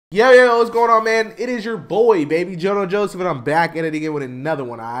Yo, what's going on, man? It is your boy, baby, Joenojoseph, and I'm back at it again with another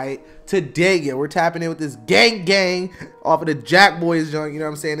one, alright? Today, yeah, we're tapping in with this gang off of the JACKBOYS joint, you know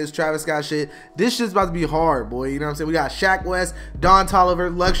what I'm saying? This Travis Scott shit. This shit's about to be hard, boy, you know what I'm saying? We got SHECK WES, TOLIVER,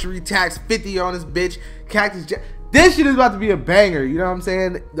 Luxury Tax, 50 on this bitch, CACTUS. This shit is about to be a banger, you know what I'm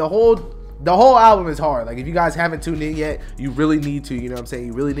saying? The whole album is hard. Like, if you guys haven't tuned in yet, you really need to, you know what I'm saying?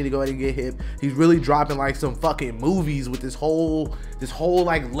 You really need to go ahead and get hip. He's really dropping like some fucking movies with this whole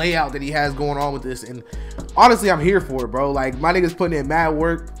like layout that he has going on with this, and honestly, I'm here for it, bro. Like, my niggas putting in mad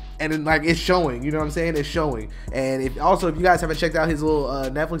work, and then, like, it's showing, you know what I'm saying? It's showing. And if you guys haven't checked out his little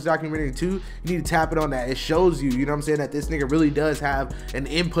Netflix documentary too, you need to tap it on that. It shows you, you know what I'm saying, that this nigga really does have an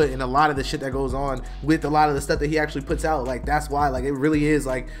input in a lot of the shit that goes on with a lot of the stuff that he actually puts out. Like, that's why, like, it really is,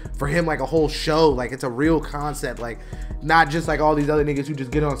 like, for him, like a whole show. Like, it's a real concept, like, not just like all these other niggas who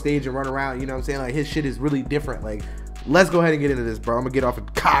just get on stage and run around, you know what I'm saying? Like, his shit is really different. Like, let's go ahead and get into this, bro. I'm gonna get off a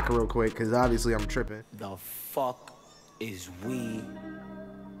cock real quick because obviously I'm tripping. The fuck is we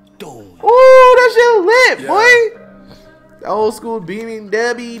doing? Ooh, that shit lit, boy. The old school beaming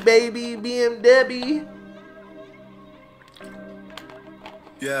Debbie, baby, BMW.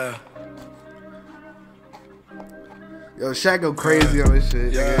 Yeah. Yo, Shaq go crazy on this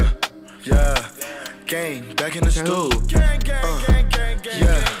shit. Yeah. Yeah. Gang, back in the stool. Gang,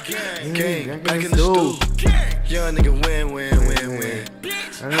 back in the stool. Young nigga win.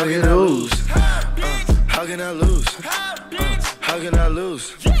 How can I lose? How can I lose? How can I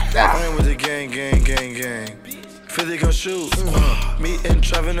lose? Playing with the gang. 50 gon' shoot. Me and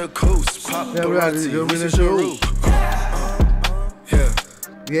driving a coast. Pop Barati, we the roof. Yeah.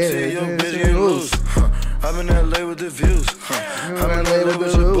 See your bitch get loose. I'm in LA with the views. I'm in LA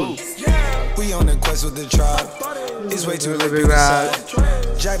with your boo. We on the quest with the tribe. It's way too late to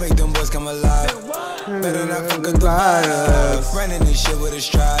decide. Jack make them boys come alive. Better not fuck up the vibe. Running this shit with a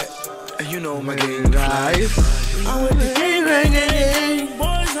stride. And you know my gang guys. I'm with the gang.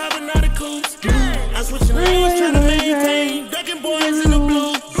 Boys hopping out of coops. I'm switching lanes trying to maintain. Ducking boys in the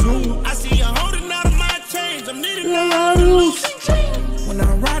blue. I see you holding out of my chains. I'm needing no loose. When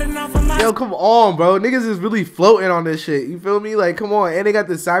I'm riding off of my. Yo, come on, bro. Niggas is really floating on this shit. You feel me? Like, come on. And they got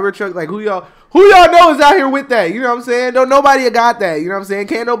the Cybertruck. Like, who y'all know is out here with that? You know what I'm saying? Don't nobody got that. You know what I'm saying?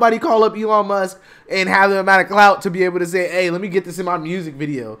 Can't nobody call up Elon Musk and have the amount of clout to be able to say, hey, let me get this in my music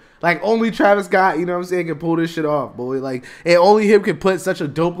video. Like, only Travis Scott, you know what I'm saying, can pull this shit off, boy. Like, and only him can put such a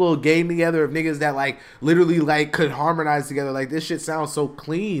dope little game together of niggas that, like, literally, like, could harmonize together. Like, this shit sounds so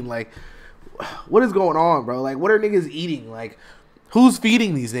clean. Like, what is going on, bro? Like, what are niggas eating? Like, who's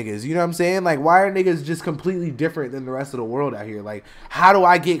feeding these niggas? You know what I'm saying? Like, why are niggas just completely different than the rest of the world out here? Like, how do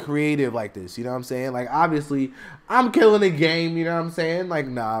I get creative like this? You know what I'm saying? Like, obviously, I'm killing the game, you know what I'm saying? Like,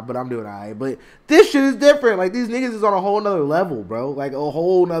 nah, but I'm doing alright. But this shit is different. Like, these niggas is on a whole nother level, bro. Like, a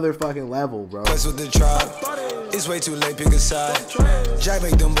whole nother fucking level, bro. That's with the tribe. It's way too late, pick a side. Jack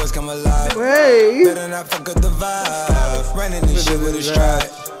make them boys come alive. Hey. Better not fuck up the vibe. Running this shit with a stride.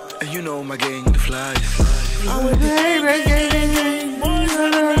 And you know my gang, the flies. I'm with the gang. Boys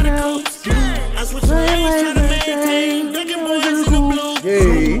running out of coast. I switch lanes trying to maintain. Ducking boys in the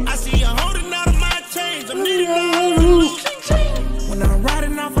blue. I see you holding out of my chains. I'm needing no loose. When I'm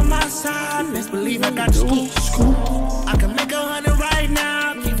riding off on my side, best believe I got the scoop. I can make 100 right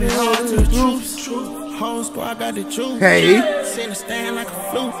now. Keep it hard to the troops. Whole squad got the truth. Hey. Sitting a stand like a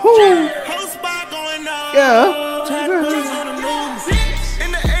flute. Whole spot going on. Yeah. JACKBOYS on the move.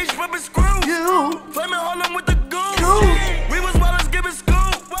 In the H, whipping screw. Flaming Harlem with the goose. We was wildin', giving scoop.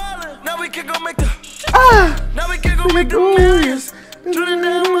 Now we can go make the. Now we can go make the millions. Shooting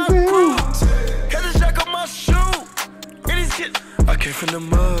down my crew. Had to shack on my shoe. And these kids. I came from the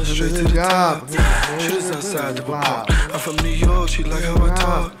mud, straight to the top. Shit is outside the block. I'm from New York, she like how I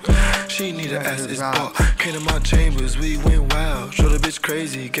talk. She need an ass, it's bought. Came to my chambers, we went wild. Showed the bitch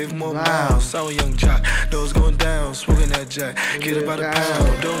crazy, gave him more miles. I'm a young jock, nose going down, smoking that jack. Get about a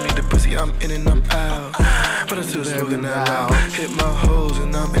pound, don't need the pussy, I'm in and I'm out. But I'm still smoking that loud. Hit my hoes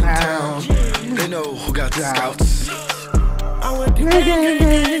and I'm in town. They know who got the scouts. I went to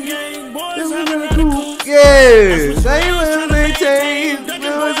gang, boys having a cool. Yeah, say what maintain.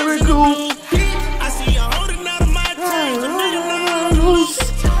 It's cool. I see you holding out of my chains. I'm needing no loose.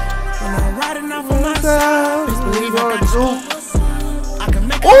 When I'm riding off on my side, best believe I got the I can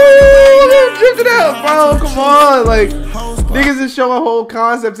make they're drifting out, bro. Come on, like, niggas is showing whole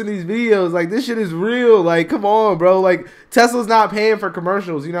concepts in these videos. Like, this shit is real. Like, come on, bro. Like, Tesla's not paying for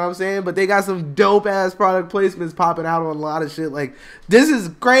commercials, you know what I'm saying? But they got some dope ass product placements popping out on a lot of shit. Like, this is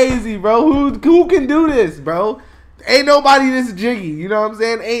crazy, bro. Who can do this, bro? Ain't nobody this jiggy, you know what I'm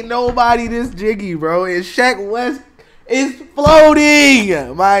saying? Ain't nobody this jiggy, bro. And SHECK WES is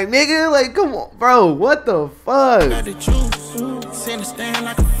floating, my nigga. Like, come on, bro. What the fuck?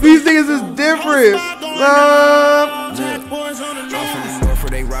 These niggas is different.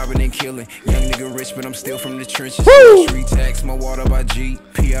 They robbing and killing. Young nigga rich, but I'm still from the trenches. Woo! Street tax, my water by G.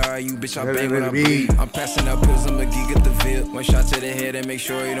 PRU, bitch, I bang when I bleed. I'm passing up pills, I'm a geek at the VIP. One shot to the head and make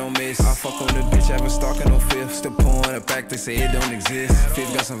sure you don't miss. I fuck on the bitch, haven't stalking no fifth. Still pouring it back, they say it don't exist.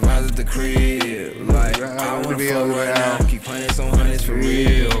 Fifth got some vibes at the crib. Like, I wanna fuck right now. Keep playing some hundreds for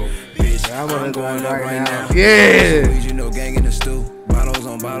real. Bitch, I'm going up right now. Yeah. You know, gang in the stew. Bottles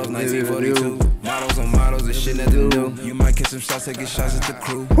on bottles, 1942. Models on models, and shit nothing new. You might get some shots, taking shots at the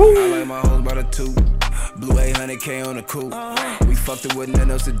crew. I like my hoes by the two. Blue 800K on the coupe. We fucked it with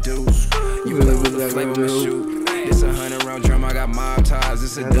nothing else to do. You play with the flame, I'ma shoot. This 100-round drum, I got mob ties.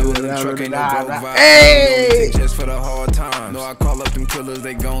 This a double in the truck, ain't no broke vibe. Hey! Just for the hard time. No, I call up them killers,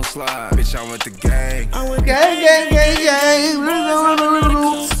 they gon' slide. Bitch, I went to gang. Gang.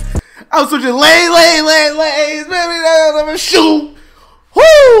 I'm switching lanes, baby. I'm shoot.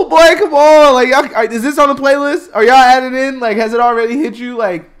 Whoo, boy, come on. Like, y'all, is this on the playlist? Are y'all adding in? Like, has it already hit you?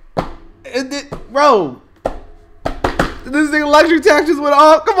 Like, bro, this nigga luxury tax just went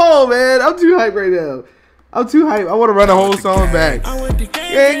off. Come on, man. I'm too hyped right now. I'm too hyped. I want to run the whole song back.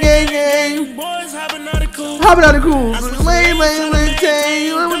 Gang. Hopping out of cool. Lane,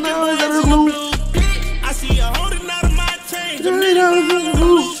 tang. I see you holding out of my chain.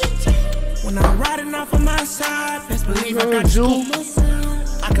 When I'm riding off on my side, best believe I got juice.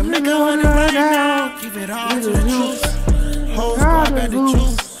 I can make 100 right now. Keep it all to the juice. Whole squad got the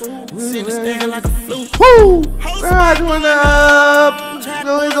juice. Sitting stand like a flute. Woo! Ride going up.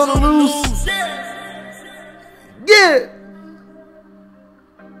 Noise on the loose. Yeah.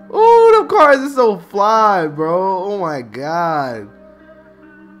 Oh, them cars are so fly, bro. Oh my god.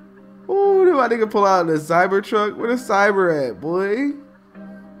 Oh, did my nigga pull out the cyber truck? Where the cyber at, boy?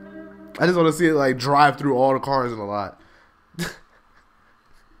 I just want to see it like drive through all the cars in the lot.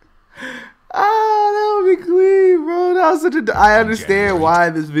 That would be clean, bro. That was such a. I understand why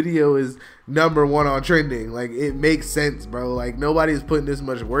this video is #1 on trending. Like, it makes sense, bro. Like, nobody's putting this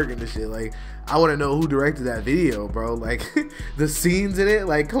much work into shit. Like, I want to know who directed that video, bro. Like, the scenes in it.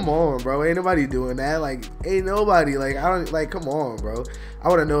 Like, come on, bro. Ain't nobody doing that. Like, ain't nobody. Like, I don't. Like, come on, bro. I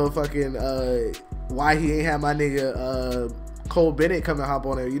want to know fucking why he ain't have my nigga Cole Bennett come and hop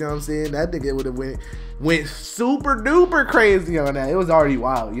on there. You know what I'm saying? That nigga would have went super duper crazy on that. It was already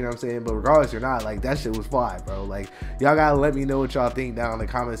wild, you know what I'm saying? But regardless or not, like, that shit was fly, bro. Like, y'all gotta let me know what y'all think down in the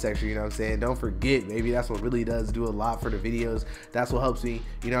comment section, you know what I'm saying? Don't forget, maybe that's what really does do a lot for the videos. That's what helps me,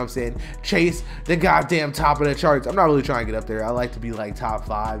 you know what I'm saying? Chase the goddamn top of the charts. I'm not really trying to get up there. I like to be like top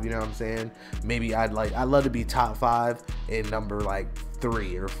 5, you know what I'm saying? Maybe I'd love to be top 5 in number like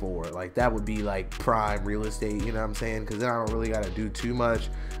 3 or 4. Like, that would be like prime real estate, you know what I'm saying? Because then I don't really gotta do too much.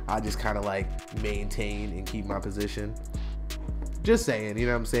 I just kind of like maintain and keep my position. Just saying, you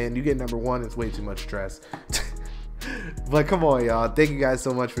know what I'm saying? You get #1, it's way too much stress. But come on, y'all. Thank you guys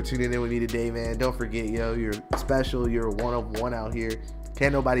so much for tuning in with me today, man. Don't forget, yo, you're special. You're a one of one out here.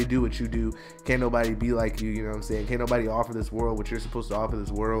 Can't nobody do what you do. Can't nobody be like you, you know what I'm saying? Can't nobody offer this world what you're supposed to offer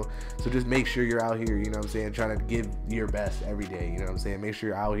this world. So just make sure you're out here, you know what I'm saying, trying to give your best every day, you know what I'm saying? Make sure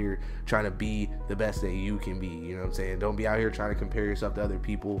you're out here trying to be the best that you can be, you know what I'm saying? Don't be out here trying to compare yourself to other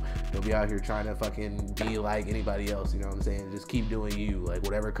people. Don't be out here trying to fucking be like anybody else, you know what I'm saying? Just keep doing you. Like,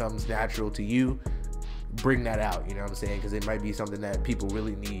 whatever comes natural to you, bring that out, you know what I'm saying? Because it might be something that people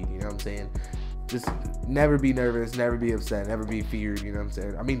really need, you know what I'm saying? Just never be nervous, never be upset, never be feared, you know what I'm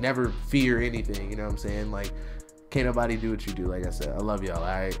saying? I mean, never fear anything, you know what I'm saying? Like, can't nobody do what you do, like I said. I love y'all, all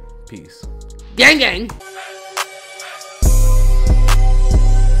right? Peace. Gang, gang.